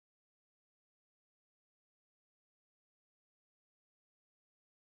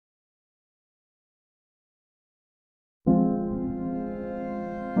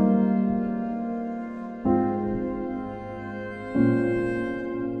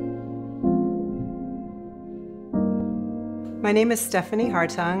My name is Stephanie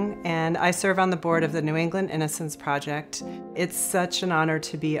Hartung, and I serve on the board of the New England Innocence Project. It's such an honor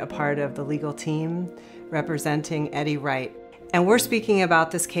to be a part of the legal team representing Eddie Wright. And we're speaking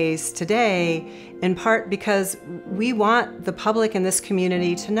about this case today in part because we want the public in this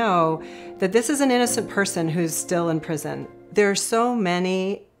community to know that this is an innocent person who's still in prison. There are so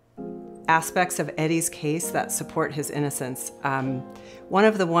many aspects of Eddie's case that support his innocence. One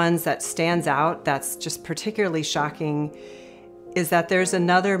of the ones that stands out that's just particularly shocking is that there's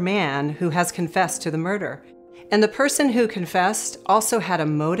another man who has confessed to the murder. And the person who confessed also had a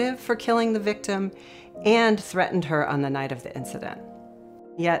motive for killing the victim and threatened her on the night of the incident.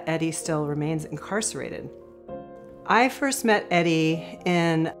 Yet Eddie still remains incarcerated. I first met Eddie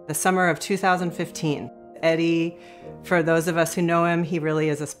in the summer of 2015. Eddie, for those of us who know him, he really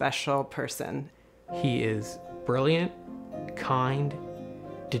is a special person. He is brilliant, kind,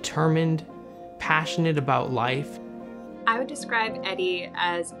 determined, passionate about life. I would describe Eddie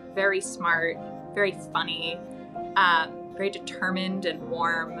as very smart, very funny, very determined and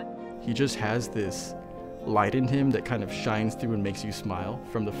warm. He just has this light in him that kind of shines through and makes you smile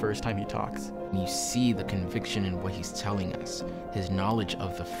from the first time he talks. You see the conviction in what he's telling us, his knowledge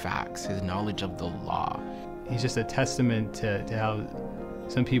of the facts, his knowledge of the law. He's just a testament to how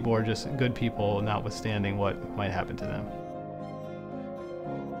some people are just good people, notwithstanding what might happen to them.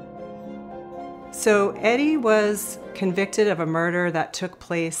 So Eddie was convicted of a murder that took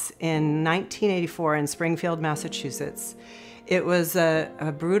place in 1984 in Springfield, Massachusetts. It was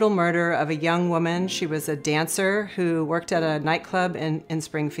a brutal murder of a young woman. She was a dancer who worked at a nightclub in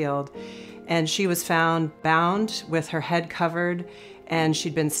Springfield, and she was found bound with her head covered, and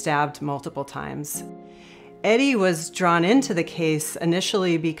she'd been stabbed multiple times. Eddie was drawn into the case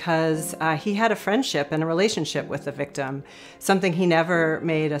initially because he had a friendship and a relationship with the victim, something he never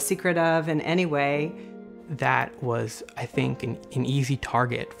made a secret of in any way. That was, I think, an easy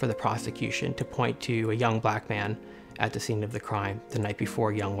target for the prosecution to point to a young black man at the scene of the crime the night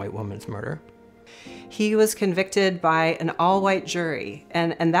before a young white woman's murder. He was convicted by an all-white jury,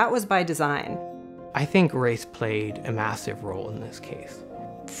 and that was by design. I think race played a massive role in this case.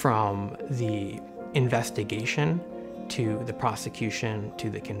 From the investigation to the prosecution to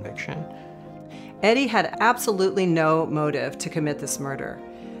the conviction. Eddie had absolutely no motive to commit this murder.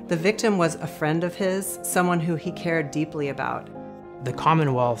 The victim was a friend of his, someone who he cared deeply about. The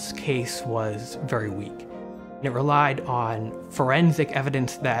Commonwealth's case was very weak. It relied on forensic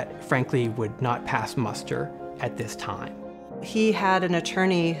evidence that, frankly, would not pass muster at this time. He had an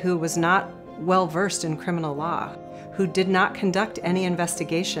attorney who was not well-versed in criminal law, who did not conduct any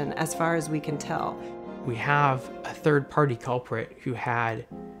investigation as far as we can tell. We have a third-party culprit who had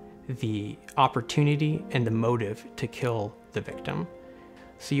the opportunity and the motive to kill the victim.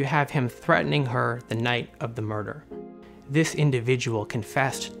 So you have him threatening her the night of the murder. This individual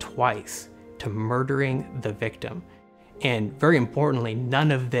confessed twice to murdering the victim. And very importantly, none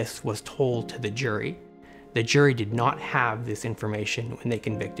of this was told to the jury. The jury did not have this information when they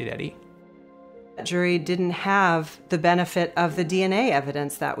convicted Eddie. The jury didn't have the benefit of the DNA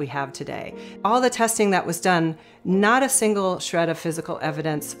evidence that we have today. All the testing that was done, not a single shred of physical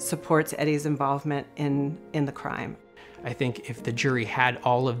evidence supports Eddie's involvement in the crime. I think if the jury had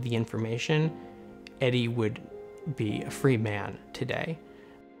all of the information, Eddie would be a free man today.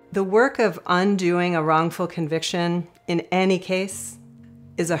 The work of undoing a wrongful conviction in any case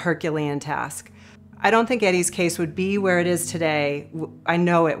is a Herculean task. I don't think Eddie's case would be where it is today. I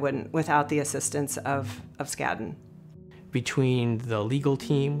know it wouldn't without the assistance of Skadden. Between the legal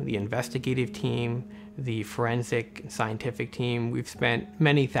team, the investigative team, the forensic and scientific team, we've spent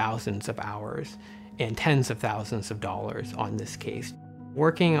many thousands of hours and tens of thousands of dollars on this case.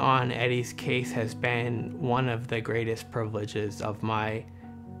 Working on Eddie's case has been one of the greatest privileges of my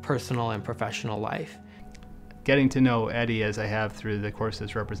personal and professional life. Getting to know Eddie as I have through the course of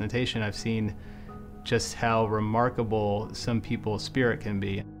this representation, I've seen just how remarkable some people's spirit can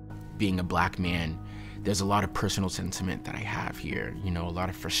be. Being a black man, there's a lot of personal sentiment that I have here, a lot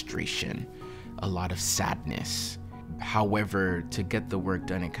of frustration, a lot of sadness. However, to get the work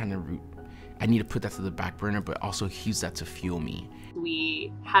done, I need to put that to the back burner, but also use that to fuel me.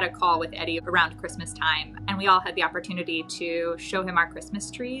 We had a call with Eddie around Christmas time, and we all had the opportunity to show him our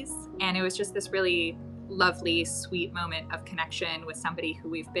Christmas trees. And it was just this really lovely, sweet moment of connection with somebody who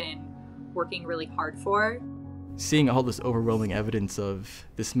we've been working really hard for. Seeing all this overwhelming evidence of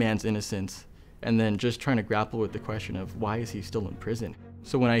this man's innocence, and then just trying to grapple with the question of why is he still in prison?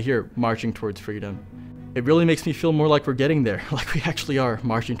 So when I hear marching towards freedom, it really makes me feel more like we're getting there, like we actually are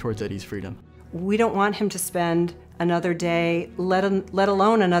marching towards Eddie's freedom. We don't want him to spend another day, let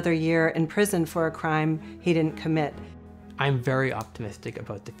alone another year in prison for a crime he didn't commit. I'm very optimistic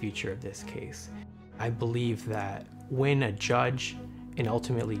about the future of this case. I believe that when a judge and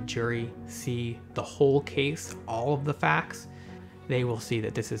ultimately jury see the whole case, all of the facts, they will see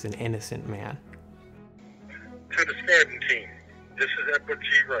that this is an innocent man. To the Skadden team, this is Edward G.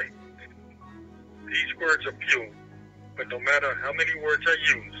 Wright. These words are few, but no matter how many words I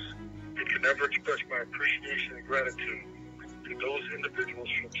use, it can never express my appreciation and gratitude to those individuals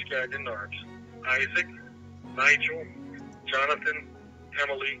from Skadden Arts, Isaac, Nigel, Jonathan,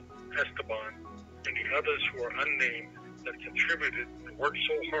 Emily, Esteban, and the others who are unnamed that contributed and worked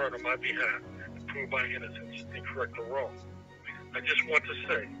so hard on my behalf to prove my innocence and correct the wrong. I just want to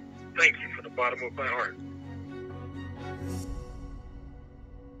say thank you from the bottom of my heart.